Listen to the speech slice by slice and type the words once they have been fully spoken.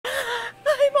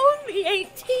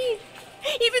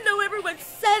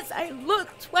I look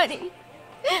 20.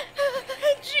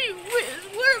 Gee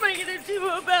whiz, what am I gonna do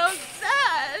about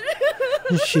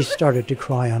that? She started to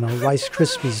cry on a Rice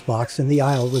Krispies box, and the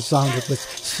aisle resounded with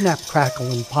snap,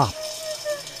 crackle, and pop.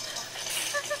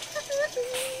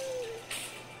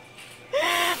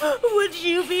 Would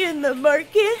you be in the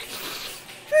market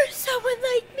for someone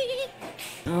like me?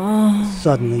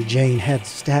 Suddenly, Jane had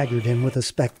staggered him with a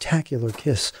spectacular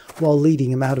kiss while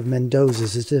leading him out of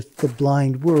Mendoza's as if the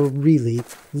blind were really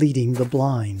leading the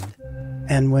blind.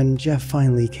 And when Jeff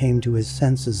finally came to his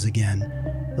senses again,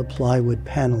 the plywood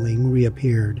paneling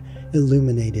reappeared,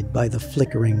 illuminated by the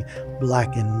flickering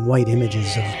black and white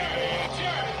images of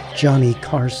Johnny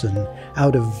Carson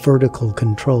out of vertical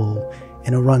control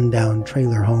in a rundown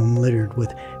trailer home littered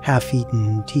with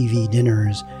half-eaten TV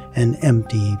dinners and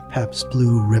empty Pabst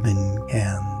Blue Ribbon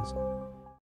cans.